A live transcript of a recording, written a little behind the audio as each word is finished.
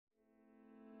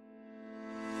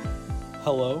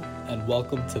Hello, and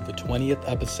welcome to the 20th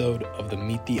episode of the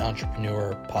Meet the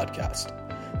Entrepreneur podcast.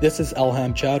 This is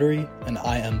Elham Chowdhury, and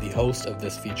I am the host of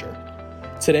this feature.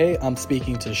 Today, I'm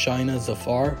speaking to Shaina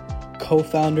Zafar,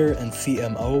 co-founder and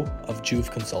CMO of Juve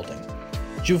Consulting.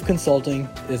 Juve Consulting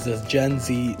is a Gen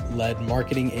Z-led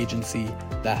marketing agency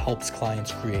that helps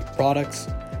clients create products,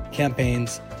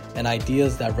 campaigns, and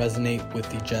ideas that resonate with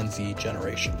the Gen Z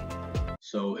generation.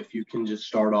 So if you can just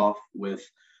start off with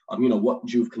what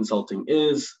Juve Consulting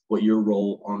is, what your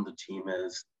role on the team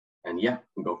is, and we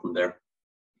can go from there.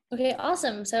 Okay,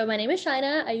 awesome. So my name is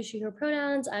Shaina. I use she, her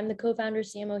pronouns. I'm the co-founder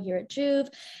CMO here at Juve.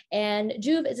 And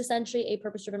Juve is essentially a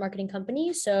purpose-driven marketing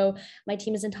company. So my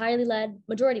team is entirely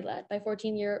majority led by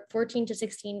 14 to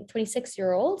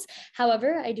 26-year-olds.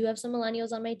 However, I do have some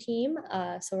millennials on my team.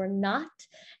 So we're not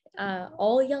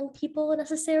all young people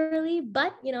necessarily,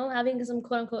 but having some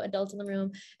quote unquote adults in the room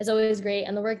is always great.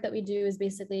 And the work that we do is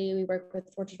basically we work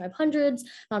with Fortune 500s,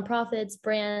 nonprofits,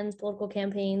 brands, political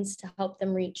campaigns to help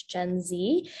them reach Gen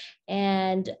Z.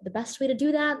 And the best way to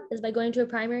do that is by going to a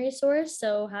primary source.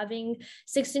 So having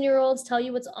 16-year-olds tell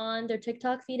you what's on their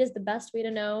TikTok feed is the best way to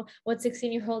know what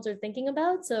 16-year-olds are thinking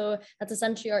about. So that's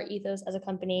essentially our ethos as a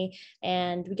company.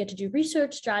 And we get to do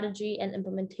research, strategy, and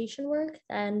implementation work.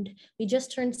 And we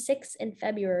just turned 6 in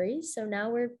February. So now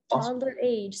we're toddler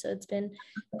age. So it's been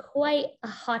quite a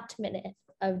hot minute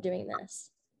of doing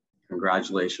this.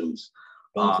 Congratulations.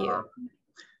 Thank you.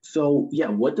 So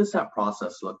what does that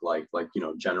process look like?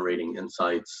 Generating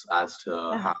insights as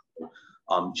to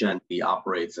how Gen Z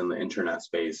operates in the internet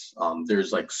space.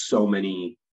 There's so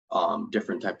many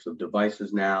different types of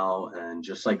devices now, and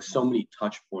just so many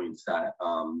touch points that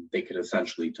they could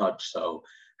essentially touch. So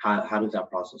how does that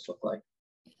process look like?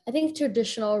 I think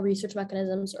traditional research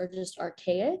mechanisms are just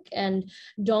archaic and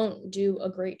don't do a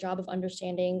great job of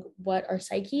understanding what our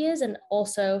psyche is, and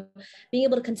also being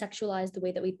able to contextualize the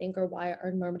way that we think or why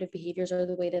our normative behaviors are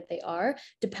the way that they are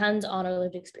depends on our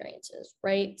lived experiences,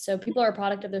 right? So people are a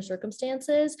product of their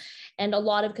circumstances, and a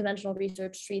lot of conventional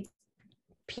research treats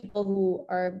people who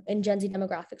are in Gen Z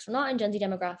demographics or not in Gen Z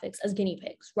demographics as guinea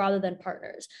pigs rather than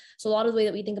partners. So a lot of the way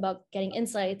that we think about getting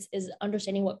insights is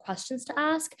understanding what questions to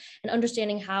ask and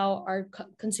understanding how our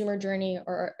consumer journey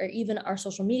or even our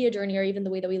social media journey or even the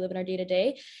way that we live in our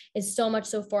day-to-day is so much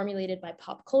so formulated by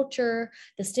pop culture,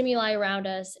 the stimuli around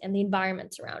us, and the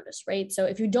environments around us, right? So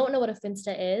if you don't know what a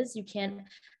Finsta is, you can't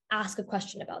ask a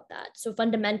question about that. So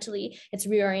fundamentally, it's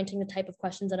reorienting the type of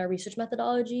questions in our research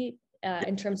methodology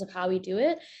in terms of how we do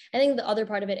it. I think the other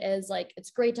part of it is it's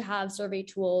great to have survey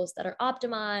tools that are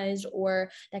optimized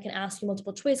or that can ask you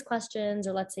multiple choice questions,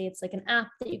 or let's say it's an app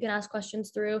that you can ask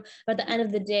questions through. But at the end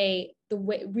of the day, the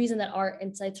reason that our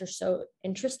insights are so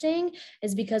interesting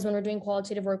is because when we're doing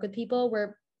qualitative work with people,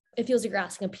 it feels like you're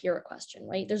asking a peer a question,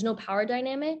 right? There's no power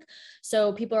dynamic.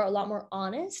 So people are a lot more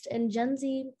honest, and Gen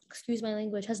Z, excuse my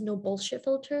language, has no bullshit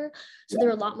filter. So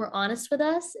they're a lot more honest with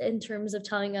us in terms of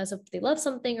telling us if they love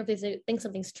something or if they think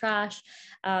something's trash.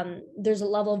 There's a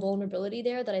level of vulnerability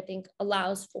there that I think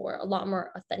allows for a lot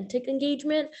more authentic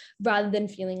engagement rather than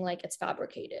feeling like it's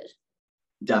fabricated.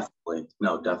 Definitely.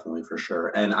 No, definitely, for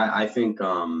sure. And I think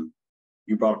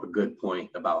you brought up a good point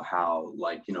about how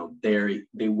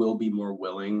they will be more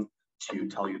willing to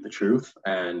tell you the truth,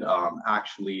 and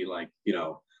actually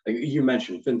you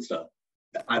mentioned Finsta.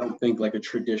 I don't think a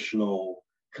traditional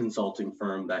consulting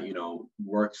firm that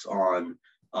works on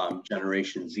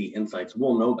Generation Z insights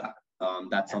will know that.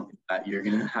 That's something that you're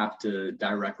going to have to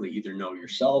directly either know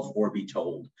yourself or be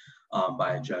told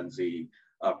by a Gen Z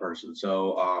person.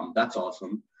 So that's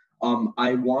awesome.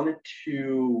 I wanted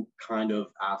to kind of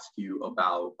ask you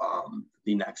about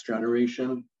the next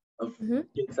generation of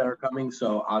kids that are coming.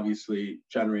 So obviously,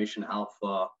 Generation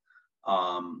Alpha,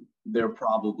 there's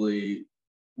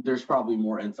probably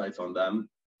more insights on them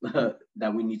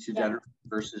that we need to generate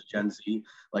versus Gen Z.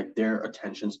 Their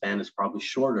attention span is probably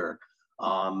shorter.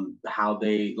 How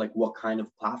they what kind of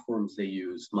platforms they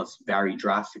use must vary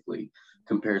drastically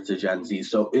compared to Gen Z.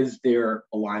 So is there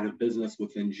a line of business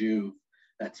within Juve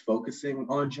that's focusing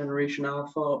on Generation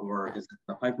Alpha, or is it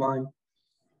the pipeline?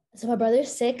 So my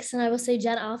brother's 6, and I will say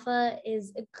Gen Alpha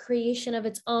is a creation of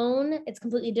its own. It's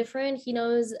completely different. He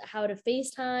knows how to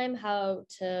FaceTime, how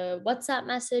to WhatsApp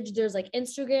message. There's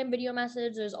Instagram video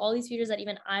message. There's all these features that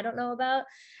even I don't know about.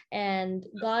 And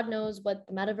God knows what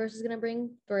the metaverse is going to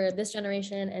bring for this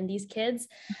generation and these kids.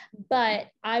 But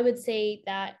I would say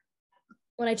that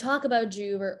when I talk about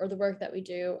Juve or the work that we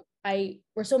do,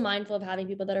 we're so mindful of having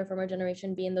people that are from our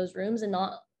generation be in those rooms and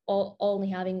not only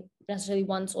having necessarily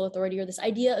one sole authority, or this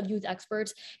idea of youth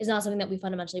experts is not something that we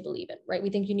fundamentally believe in, right? We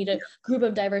think you need a group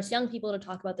of diverse young people to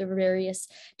talk about their various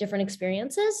different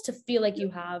experiences to feel like you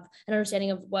have an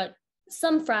understanding of what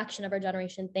some fraction of our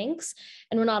generation thinks,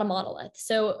 and we're not a monolith.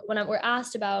 So when we're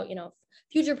asked about,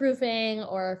 future proofing,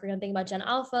 or if we're going to think about Gen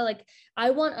Alpha, like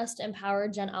I want us to empower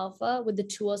Gen Alpha with the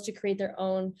tools to create their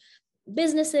own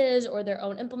businesses or their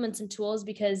own implements and tools,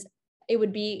 because it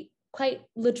would be quite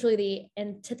literally the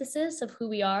antithesis of who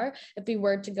we are if we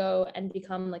were to go and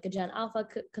become like a Gen Alpha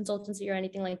consultancy or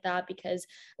anything like that, because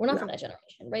we're not from that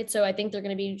generation, right? So I think they're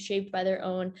going to be shaped by their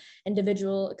own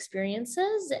individual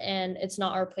experiences, and it's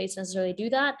not our place to necessarily do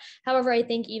that. However, I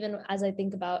think even as I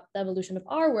think about the evolution of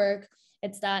our work,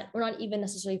 it's that we're not even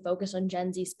necessarily focused on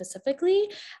Gen Z specifically.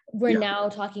 We're now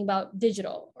talking about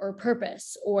digital or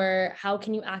purpose, or how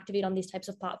can you activate on these types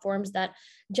of platforms that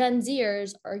Gen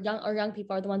Zers or young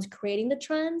people are the ones creating the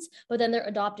trends, but then they're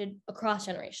adopted across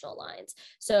generational lines.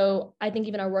 So I think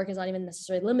even our work is not even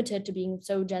necessarily limited to being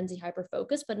so Gen Z hyper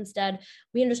focused, but instead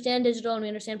we understand digital and we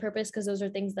understand purpose because those are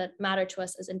things that matter to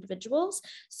us as individuals.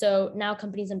 So now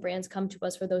companies and brands come to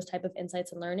us for those type of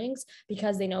insights and learnings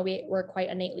because they know we're quite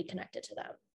innately connected to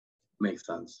them. Makes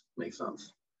sense.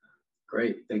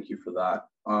 Great. Thank you for that.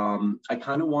 I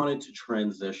kind of wanted to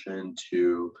transition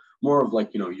to more of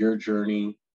like, your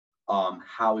journey,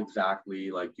 how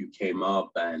exactly like you came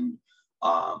up and,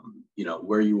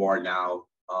 where you are now,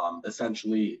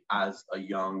 essentially as a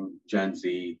young Gen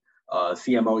Z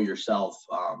CMO yourself.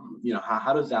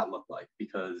 How does that look like?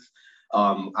 Because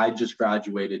I just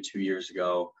graduated 2 years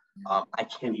ago. I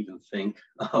can't even think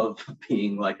of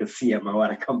being like a CMO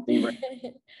at a company.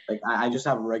 Like I just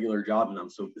have a regular job and I'm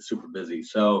so super busy.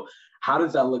 So how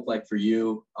does that look like for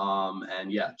you?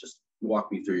 And yeah, just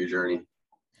walk me through your journey.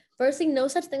 First thing, no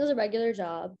such thing as a regular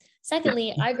job.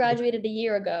 Secondly, I graduated a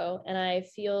year ago and I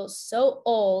feel so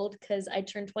old because I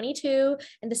turned 22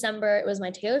 in December. It was my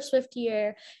Taylor Swift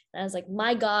year. And I was like,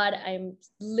 my God, I'm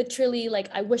literally like,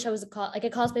 I wish I was a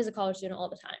cosplay as a college student all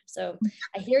the time. So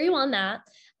I hear you on that.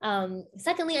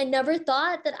 Secondly, I never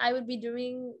thought that I would be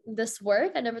doing this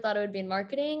work. I never thought I would be in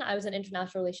marketing. I was an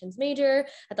international relations major.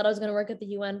 I thought I was going to work at the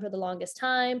UN for the longest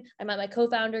time. I met my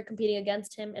co-founder competing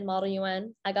against him in Model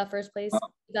UN. I got first place.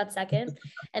 He got second.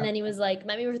 And then he was like,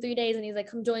 met me for 3 days and he's like,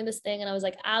 come join this thing. And I was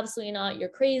like, absolutely not. You're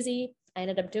crazy. I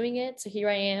ended up doing it. So here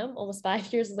I am almost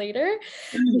 5 years later.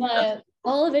 But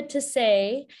all of it to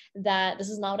say that this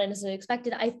is not what I necessarily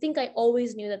expected. I think I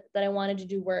always knew that I wanted to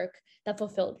do work that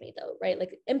fulfilled me though, right?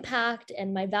 Like impact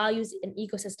and my values and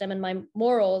ecosystem and my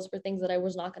morals were things that I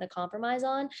was not going to compromise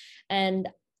on. And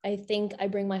I think I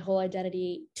bring my whole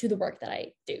identity to the work that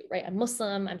I do, right? I'm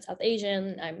Muslim, I'm South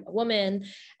Asian, I'm a woman,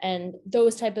 and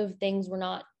those type of things were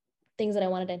not things that I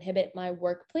wanted to inhibit my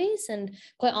workplace. And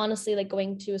quite honestly, like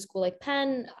going to a school like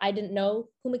Penn, I didn't know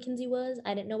who McKinsey was.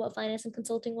 I didn't know what finance and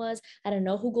consulting was. I didn't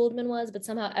know who Goldman was, but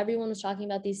somehow everyone was talking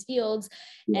about these fields.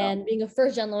 And being a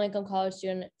first gen low income college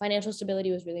student, financial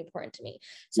stability was really important to me.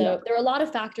 So there were a lot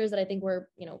of factors that I think were,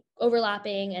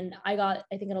 overlapping. And I got,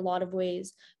 I think in a lot of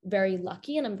ways, very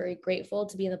lucky. And I'm very grateful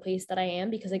to be in the place that I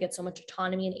am because I get so much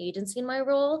autonomy and agency in my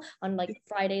role. On like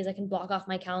Fridays, I can block off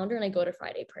my calendar and I go to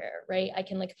Friday prayer, right? I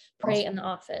can like pray in the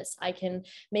office. I can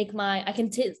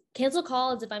cancel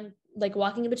calls if I'm like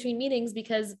walking in between meetings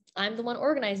because I'm the one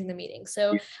organizing the meeting.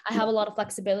 So I have a lot of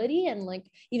flexibility, and like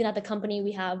even at the company,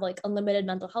 we have like unlimited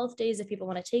mental health days if people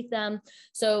want to take them.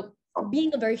 So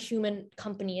being a very human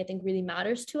company, I think really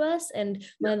matters to us. And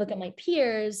when I look at my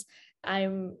peers,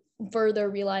 I'm further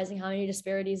realizing how many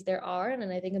disparities there are.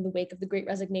 And I think in the wake of the Great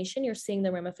Resignation, you're seeing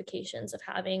the ramifications of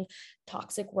having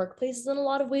toxic workplaces in a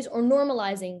lot of ways, or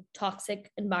normalizing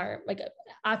toxic environment, like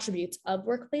attributes of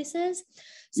workplaces.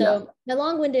 So the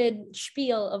long-winded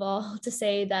spiel of all to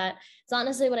say that it's not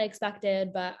necessarily what I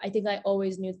expected, but I think I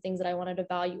always knew the things that I wanted to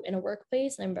value in a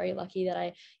workplace. And I'm very lucky that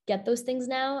I get those things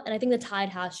now. And I think the tide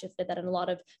has shifted that in a lot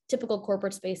of typical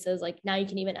corporate spaces, like now you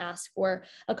can even ask for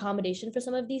accommodation for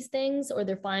some of these things, or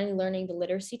they're finally learning the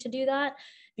literacy to do that.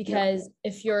 Because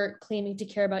if you're claiming to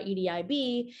care about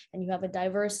EDIB and you have a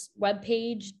diverse web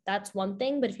page, that's one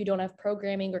thing. But if you don't have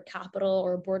programming or capital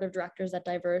or a board of directors that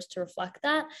diverse to reflect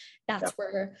that, that's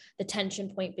where the tension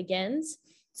point begins.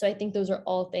 So I think those are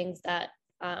all things that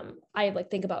I like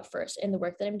think about first in the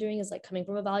work that I'm doing, is like coming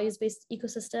from a values-based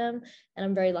ecosystem. And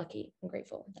I'm very lucky and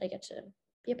grateful that I get to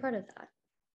be a part of that.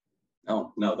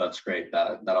 Oh, no, that's great.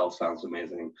 That all sounds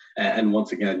amazing. And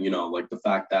once again, like the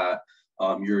fact that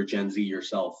you're a Gen Z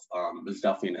yourself is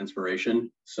definitely an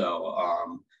inspiration. So,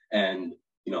 and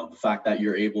the fact that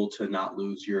you're able to not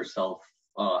lose your self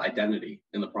identity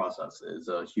in the process is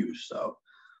huge. So,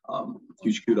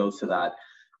 huge kudos to that.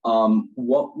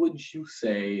 What would you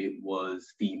say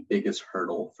was the biggest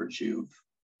hurdle for Juve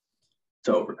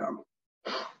to overcome?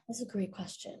 That's a great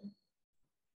question.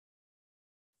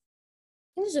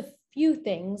 There's a few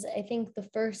things. I think the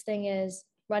first thing is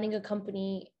running a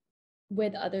company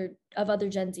with other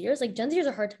Gen Zers. Like Gen Zers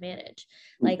are hard to manage.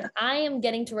 Like I am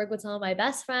getting to work with some of my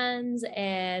best friends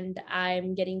and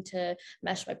I'm getting to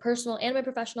mesh my personal and my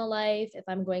professional life. If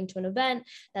I'm going to an event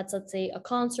that's, let's say, a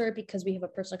concert because we have a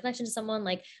personal connection to someone,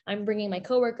 like I'm bringing my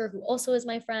coworker who also is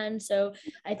my friend. So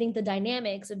I think the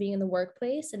dynamics of being in the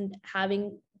workplace and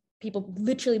having people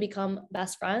literally become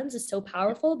best friends is so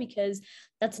powerful because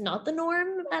that's not the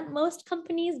norm at most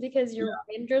companies, because your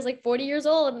manager is like 40 years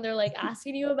old and they're like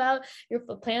asking you about your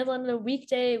plans on a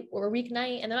weekday or a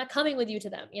weeknight and they're not coming with you to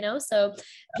them, you know? So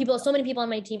so many people on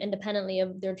my team, independently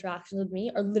of their interactions with me,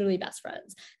 are literally best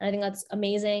friends. And I think that's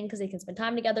amazing because they can spend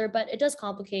time together, but it does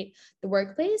complicate the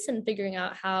workplace and figuring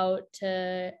out how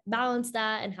to balance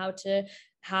that and how to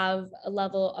have a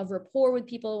level of rapport with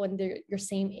people when they're your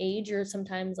same age. Or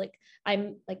sometimes like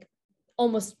I'm like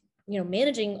almost,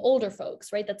 managing older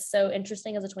folks, right? That's so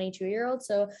interesting as a 22-year-old.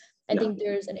 So I think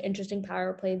there's an interesting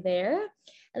power play there.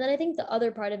 And then I think the other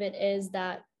part of it is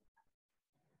that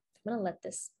I'm gonna let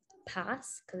this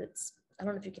pass because I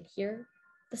don't know if you can hear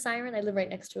the siren. I live right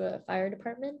next to a fire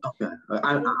department. Okay,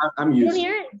 I'm used. You don't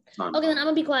hear it? Okay, then I'm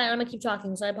gonna be quiet. I'm gonna keep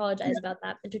talking. So I apologize about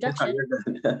that introduction.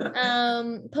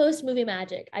 Post movie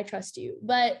magic. I trust you.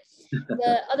 But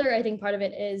the other, I think, part of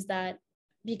it is that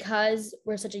because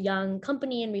we're such a young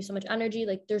company and we have so much energy,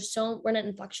 like we're at an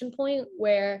inflection point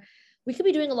where we could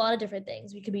be doing a lot of different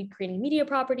things. We could be creating media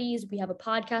properties. We have a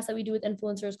podcast that we do with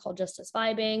influencers called Just Us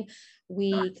Vibing.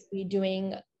 We could be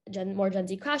doing more Gen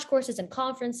Z crash courses and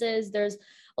conferences. There's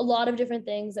a lot of different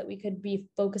things that we could be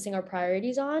focusing our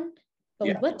priorities on, but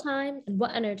with what time and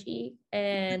what energy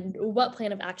and what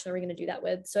plan of action are we going to do that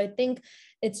with? So I think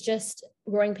it's just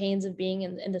growing pains of being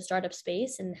in the startup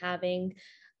space and having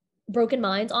broken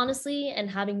minds, honestly, and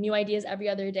having new ideas every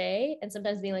other day, and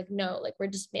sometimes being like, no, like we're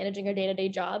just managing our day-to-day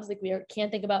jobs, like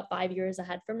can't think about 5 years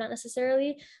ahead from that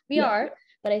necessarily. We are,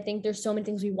 but I think there's so many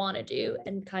things we want to do,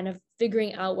 and kind of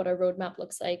figuring out what our roadmap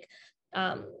looks like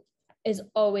is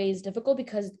always difficult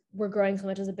because we're growing so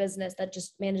much as a business that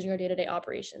just managing our day-to-day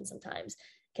operations sometimes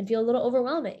can feel a little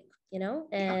overwhelming,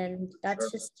 and that's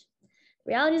just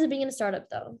realities of being in a startup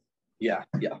though. Yeah,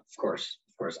 of course.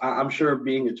 I'm sure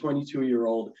being a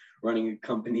 22-year-old running a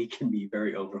company can be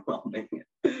very overwhelming.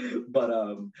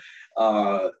 But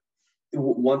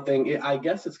one thing, I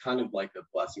guess it's kind of like a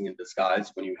blessing in disguise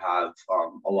when you have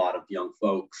a lot of young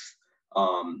folks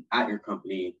at your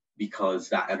company, because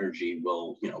that energy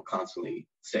will, constantly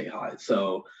stay high.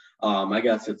 So I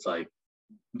guess it's like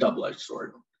double-edged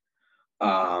sword.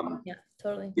 Yeah,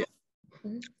 totally. Yeah.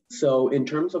 Mm-hmm. So in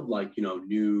terms of like,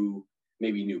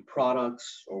 maybe new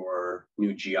products or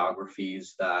new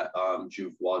geographies that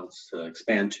Juve wants to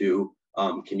expand to,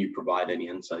 can you provide any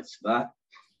insights to that?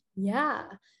 Yeah,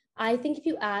 I think if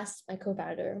you asked my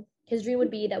co-founder, his dream would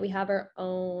be that we have our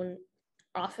own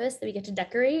office that we get to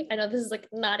decorate. I know this is like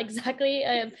not exactly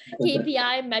a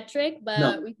KPI metric,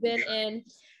 but we've been in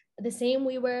the same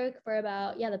WeWork for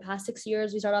about the past 6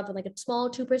 years. We started off in like a small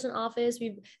 2-person office.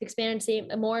 We've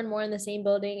expanded more and more in the same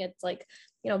building. It's like,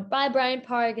 by Bryant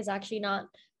Park. Is actually not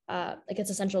like it's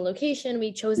a central location.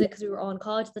 We chose it because we were all in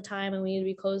college at the time and we needed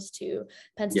to be close to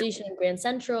Penn Station and Grand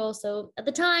Central. So at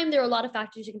the time, there were a lot of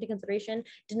factors you can take into consideration.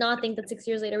 Did not think that 6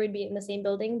 years later we'd be in the same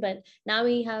building, but now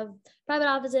we have private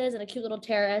offices and a cute little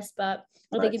terrace. But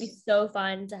I think it'd be so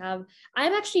fun to have.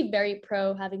 I'm actually very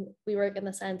pro having WeWork in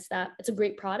the sense that it's a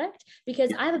great product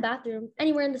because I have a bathroom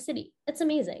anywhere in the city. It's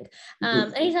amazing.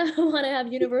 Anytime I want to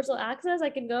have universal access, I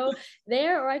can go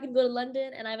there, or I can go to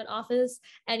London and I have an office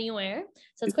anywhere.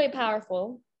 So it's quite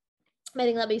powerful. I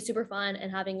think that'd be super fun,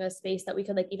 and having a space that we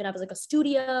could like even have as like a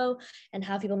studio and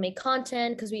have people make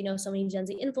content, because we know so many Gen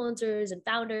Z influencers and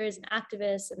founders and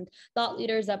activists and thought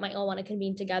leaders that might all want to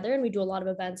convene together, and we do a lot of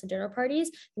events and dinner parties,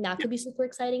 and that could be super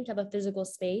exciting to have a physical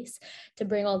space to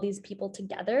bring all these people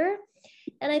together.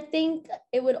 And I think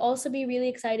it would also be really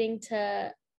exciting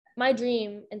my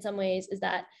dream in some ways is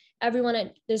that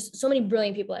there's so many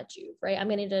brilliant people at Juve, right? I'm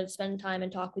going to need to spend time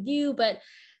and talk with you, but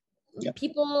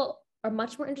people are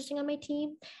much more interesting on my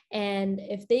team. And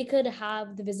if they could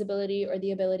have the visibility or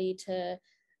the ability to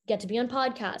get to be on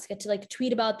podcasts, get to like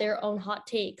tweet about their own hot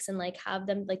takes and like have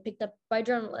them like picked up by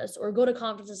journalists, or go to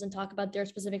conferences and talk about their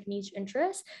specific niche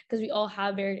interests, because we all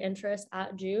have varied interests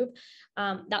at Juve,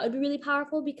 that would be really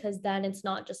powerful, because then it's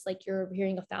not just like you're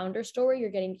hearing a founder story,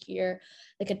 you're getting to hear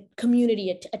like a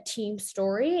community, a team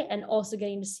story, and also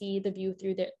getting to see the view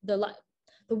through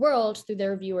the the world through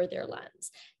their view or their lens.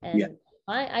 And Yeah.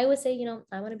 I always say,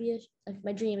 I want to be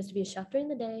my dream is to be a chef during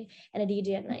the day and a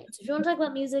DJ at night. So if you want to talk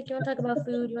about music, you want to talk about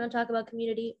food, you want to talk about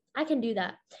community, I can do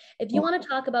that. If you want to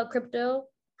talk about crypto,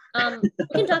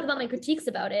 we can talk about my critiques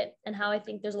about it and how I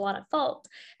think there's a lot at fault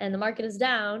and the market is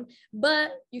down,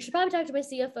 but you should probably talk to my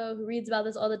CFO who reads about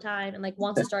this all the time and like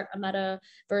wants to start a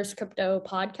metaverse crypto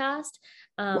podcast.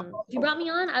 If you brought me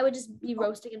on, I would just be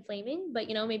roasting and flaming, but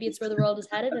maybe it's where the world is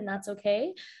headed and that's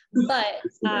okay. But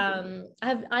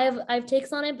I have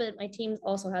takes on it, but my team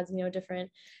also has,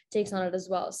 different takes on it as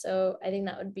well. So I think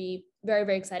that would be very,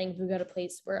 very exciting if we got a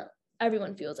place where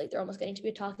everyone feels like they're almost getting to be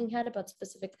a talking head about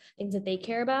specific things that they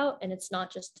care about. And it's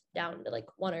not just down to like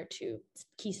one or two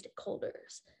key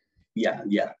stakeholders. Yeah,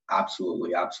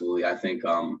 absolutely. I think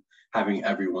having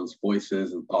everyone's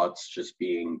voices and thoughts just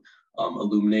being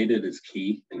illuminated is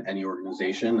key in any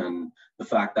organization. And the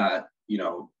fact that,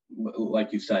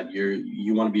 like you said,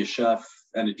 you want to be a chef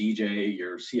and a DJ,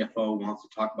 your CFO wants to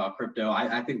talk about crypto.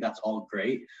 I think that's all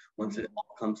great once it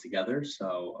all comes together.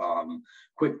 So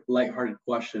quick lighthearted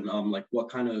question, like what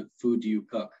kind of food do you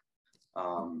cook?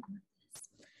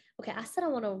 Okay, I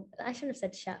shouldn't have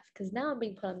said chef because now I'm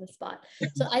being put on the spot.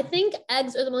 So I think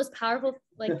eggs are the most powerful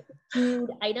like food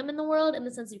item in the world, in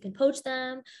the sense that you can poach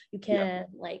them, you can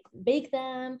like bake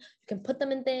them, you can put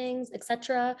them in things,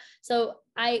 etc. So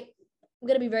I'm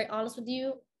gonna be very honest with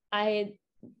you.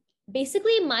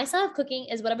 Basically, my style of cooking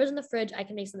is whatever's in the fridge, I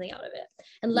can make something out of it.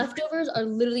 And leftovers are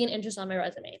literally an interest on my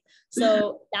resume.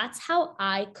 So that's how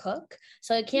I cook.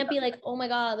 So it can't be like, oh my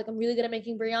God, like I'm really good at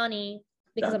making biryani,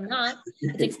 because I'm not.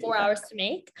 It takes 4 hours to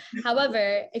make.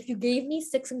 However, if you gave me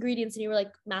 6 ingredients and you were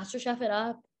like, master chef it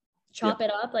up, chop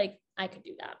it up, like I could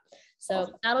do that.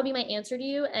 So that'll be my answer to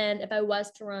you. And if I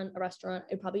was to run a restaurant,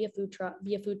 it'd probably be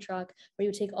a food truck where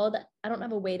you take all the, I don't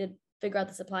have a way to figure out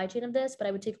the supply chain of this, but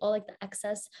I would take all like the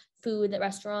excess food that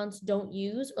restaurants don't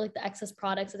use, or like the excess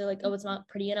products that they're like, oh, it's not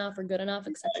pretty enough or good enough,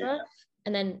 etc.,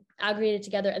 and then aggregate it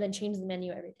together and then change the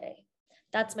menu every day.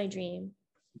 That's my dream.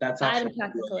 I haven't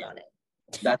cracked the code on it.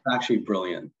 That's actually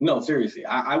brilliant. No, seriously,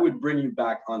 I would bring you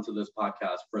back onto this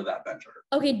podcast for that venture.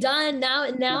 Okay, done.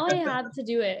 Now I have to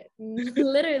do it.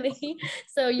 Literally.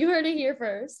 So you heard it here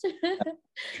first.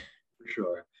 For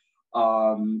sure.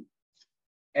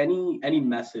 Any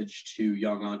message to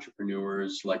young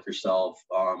entrepreneurs like yourself,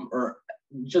 or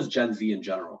just Gen Z in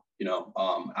general?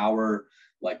 Our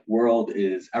like world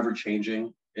is ever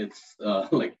changing. It's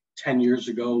like 10 years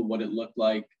ago, what it looked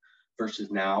like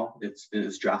versus now, it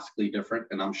is drastically different.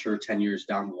 And I'm sure 10 years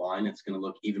down the line, it's going to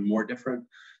look even more different.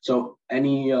 So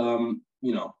any,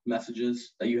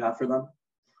 messages that you have for them?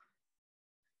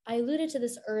 I alluded to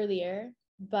this earlier,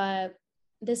 but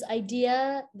this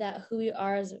idea that who we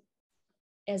are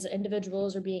as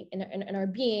individuals or being and our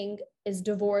being is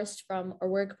divorced from our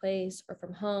workplace or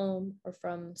from home or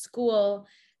from school,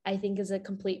 I think is a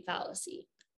complete fallacy.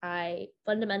 I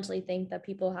fundamentally think that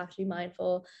people have to be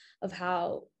mindful of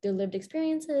how their lived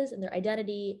experiences and their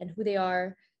identity and who they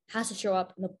are has to show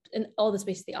up in all the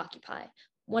space they occupy.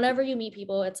 Whenever you meet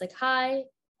people, it's like, hi.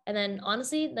 And then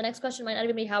honestly, the next question might not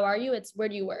even be, how are you? It's, where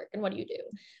do you work and what do you do?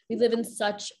 We live in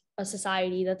such a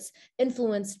society that's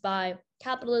influenced by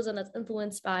capitalism, that's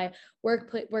influenced by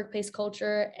workplace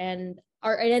culture, and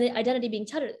our identity being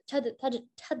tethered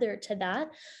to that.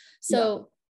 So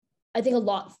I think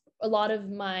a lot of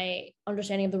my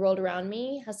understanding of the world around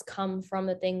me has come from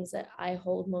the things that I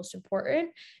hold most important.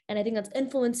 And I think that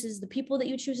influences the people that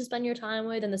you choose to spend your time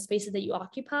with and the spaces that you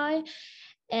occupy.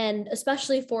 And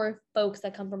especially for folks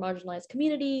that come from marginalized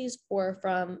communities or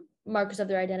from markers of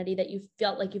their identity that you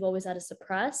felt like you've always had to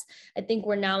suppress. I think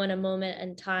we're now in a moment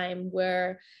in time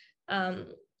where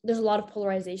there's a lot of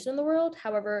polarization in the world.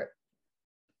 However,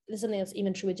 this is something that's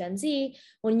even true with Gen Z.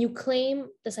 When you claim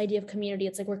this idea of community,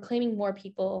 it's like we're claiming more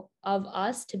people of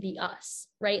us to be us,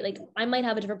 right? Like I might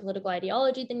have a different political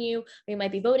ideology than you, or you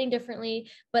might be voting differently,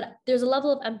 but there's a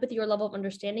level of empathy or level of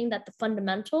understanding that the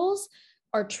fundamentals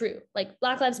are true. Like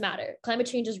Black Lives Matter, climate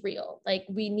change is real. Like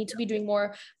we need to be doing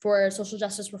more for social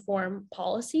justice reform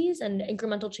policies, and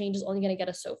incremental change is only going to get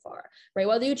us so far, right?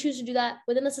 Whether you choose to do that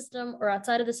within the system or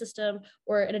outside of the system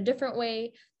or in a different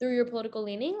way through your political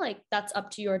leaning, like that's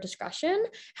up to your discretion.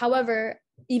 However,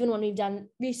 even when we've done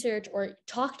research or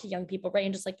talked to young people, right,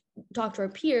 and just like talk to our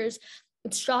peers,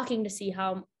 it's shocking to see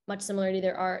how much similarity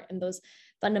there are in those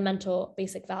fundamental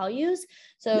basic values.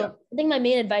 So I think my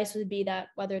main advice would be that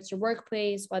whether it's your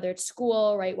workplace, whether it's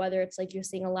school, right, whether it's like you're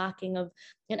seeing a lacking of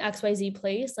an XYZ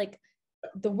place, like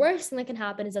the worst thing that can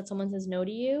happen is that someone says no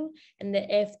to you. And that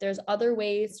if there's other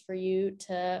ways for you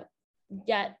to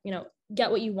get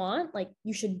what you want. Like,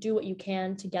 you should do what you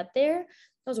can to get there.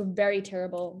 That was a very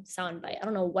terrible soundbite. I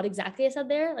don't know what exactly I said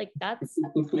there. Like, that's,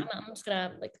 I'm just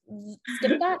gonna like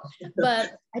skip that.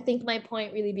 But I think my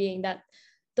point really being that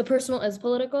the personal is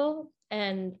political,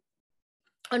 and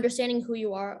understanding who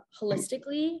you are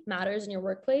holistically matters in your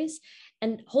workplace,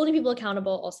 and holding people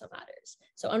accountable also matters.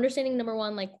 So understanding, number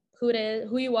one, like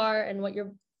who you are and what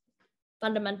your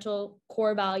fundamental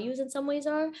core values in some ways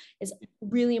are is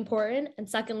really important. And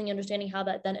secondly, understanding how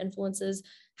that then influences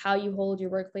how you hold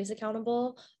your workplace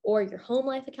accountable or your home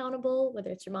life accountable, whether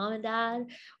it's your mom and dad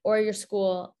or your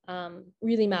school,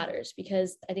 really matters,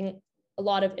 because I think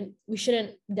we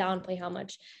shouldn't downplay how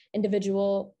much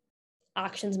individual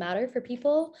actions matter for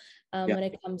people when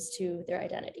it comes to their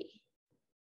identity.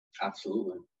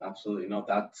 Absolutely. No,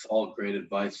 that's all great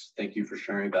advice. Thank you for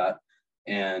sharing that.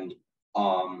 And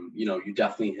you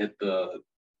definitely hit the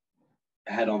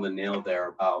head on the nail there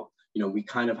about, we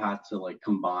kind of had to like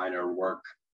combine our work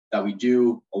that we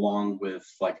do along with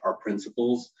like our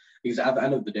principles, because at the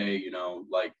end of the day,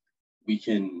 like we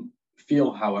can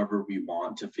feel however we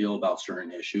want to feel about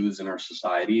certain issues in our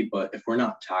society, but if we're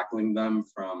not tackling them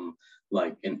from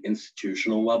like an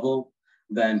institutional level,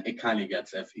 then it kind of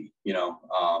gets iffy.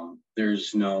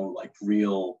 There's no like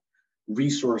real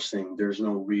resourcing, there's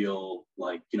no real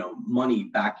like money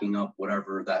backing up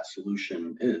whatever that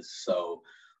solution is. So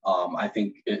I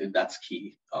think that's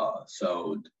key.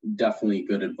 So definitely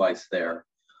good advice there.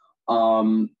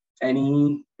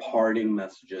 Any parting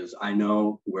messages? I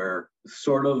know we're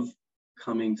sort of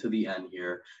coming to the end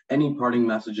here. Any parting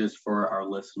messages for our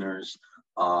listeners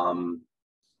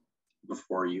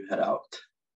before you head out?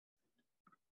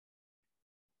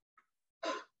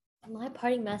 My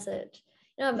parting message.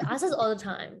 I've asked this all the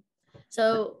time.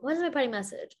 So what is my parting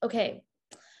message? Okay.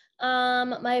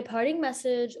 My parting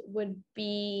message would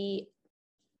be,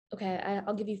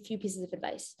 I'll give you a few pieces of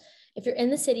advice. If you're in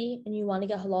the city and you want to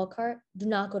get halal cart, do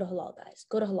not go to halal guys.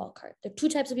 Go to halal cart. There are two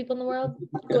types of people in the world.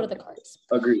 Go to the carts.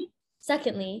 Agreed.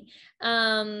 Secondly,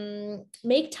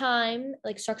 make time,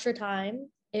 like structure time.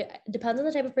 It depends on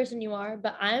the type of person you are,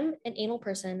 but I'm an anal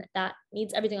person that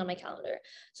needs everything on my calendar.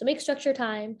 So make structure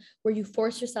time where you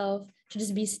force yourself to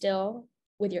just be still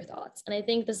with your thoughts. And I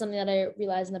think this is something that I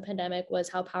realized in the pandemic was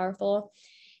how powerful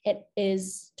it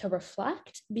is to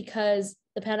reflect, because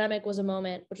the pandemic was a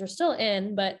moment, which we're still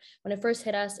in, but when it first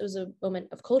hit us, it was a moment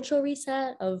of cultural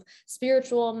reset, of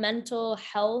spiritual, mental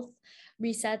health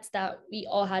resets that we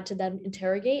all had to then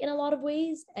interrogate in a lot of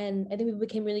ways. And I think we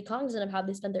became really cognizant of how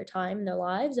they spend their time in their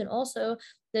lives, and also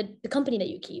the company that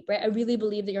you keep, right? I really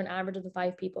believe that you're an average of the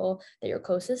 5 people that you're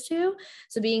closest to.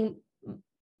 So being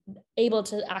able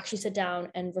to actually sit down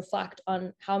and reflect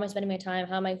on how am I spending my time?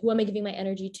 Who am I giving my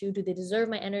energy to? Do they deserve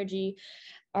my energy?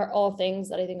 Are all things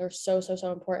that I think are so, so,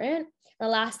 so important. And the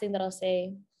last thing that I'll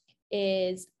say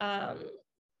is,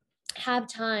 have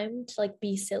time to like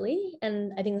be silly.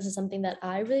 And I think this is something that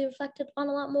I really reflected on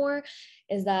a lot more,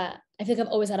 is that I think I've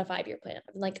always had a 5-year plan.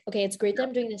 I'm like, okay, it's great that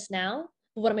I'm doing this now,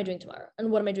 but what am I doing tomorrow?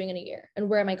 And what am I doing in a year? And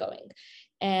where am I going?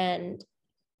 And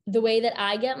the way that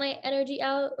I get my energy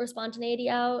out or spontaneity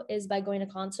out is by going to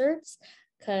concerts,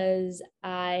 because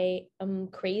I am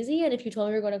crazy. And if you told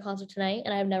me we're going to a concert tonight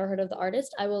and I've never heard of the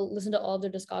artist, I will listen to all of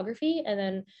their discography and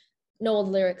then know all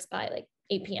the lyrics by like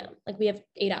 8 p.m. Like, we have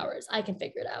 8 hours. I can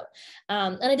figure it out.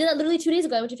 And I did that literally 2 days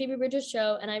ago. I went to Phoebe Bridgers'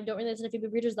 show, and I don't really listen to Phoebe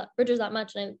Bridgers that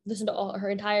much. And I listened to all her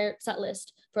entire set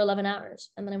list for 11 hours.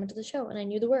 And then I went to the show and I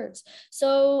knew the words.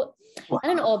 So I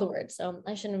don't know all the words, so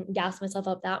I shouldn't gas myself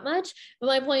up that much. But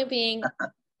my point being,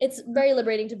 it's very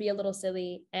liberating to be a little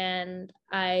silly. And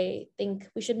I think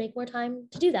we should make more time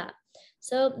to do that.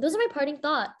 So those are my parting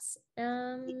thoughts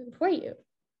for you.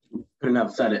 Couldn't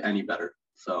have said it any better.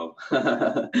 So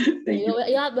thank you.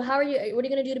 Yeah, but how are you? What are you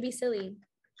gonna do to be silly?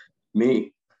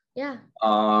 Me? Yeah.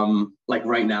 Like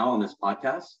right now on this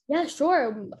podcast? Yeah,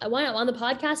 sure. Why not on the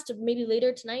podcast? Maybe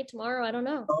later tonight, tomorrow. I don't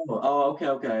know.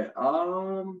 Okay.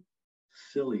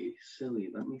 Silly.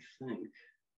 Let me think.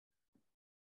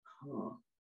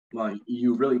 Well,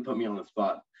 you really put me on the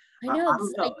spot. I know.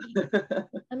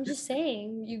 I'm just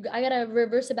saying. I gotta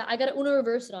reverse it back. I gotta Uno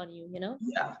reverse it on you.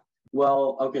 Yeah.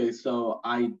 Well, okay, so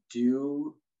I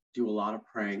do a lot of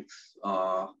pranks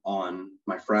on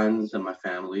my friends and my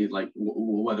family, like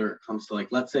whether it comes to like,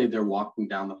 let's say they're walking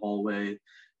down the hallway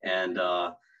and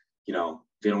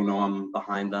they don't know I'm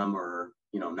behind them, or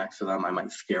next to them, I might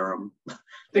scare them.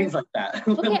 Things like that.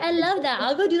 Okay, I love that.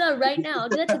 I'll go do that right now. I'll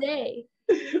do that today.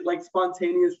 Like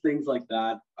spontaneous things like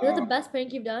that. Is that the best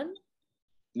prank you've done?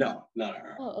 No, no, no,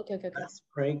 no. Oh, okay, okay, okay. Best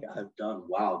prank I've done.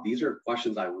 Wow, these are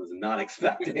questions I was not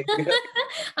expecting.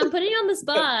 I'm putting you on the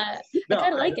spot. I No,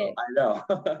 kind of I like know, it.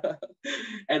 I know.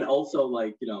 And also,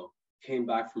 like, came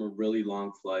back from a really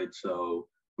long flight, so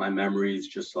my memories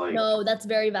just like No, that's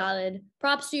very valid.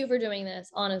 Props to you for doing this,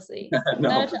 honestly. Shout no,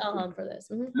 out to Elham for this.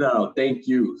 Mhm. no, thank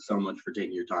you so much for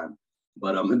taking your time.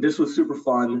 But this was super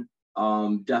fun.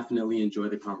 Definitely enjoy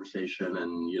the conversation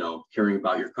and hearing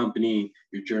about your company,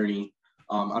 your journey.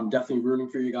 I'm definitely rooting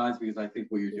for you guys because I think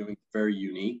what you're doing is very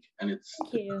unique and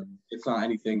Thank you. it's not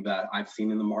anything that I've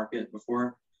seen in the market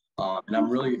before. And I'm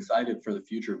really excited for the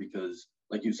future because,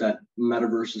 like you said,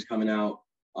 metaverse is coming out.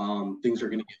 Things are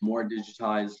going to get more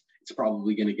digitized. It's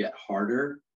probably going to get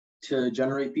harder to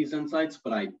generate these insights,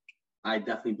 but I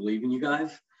definitely believe in you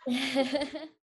guys.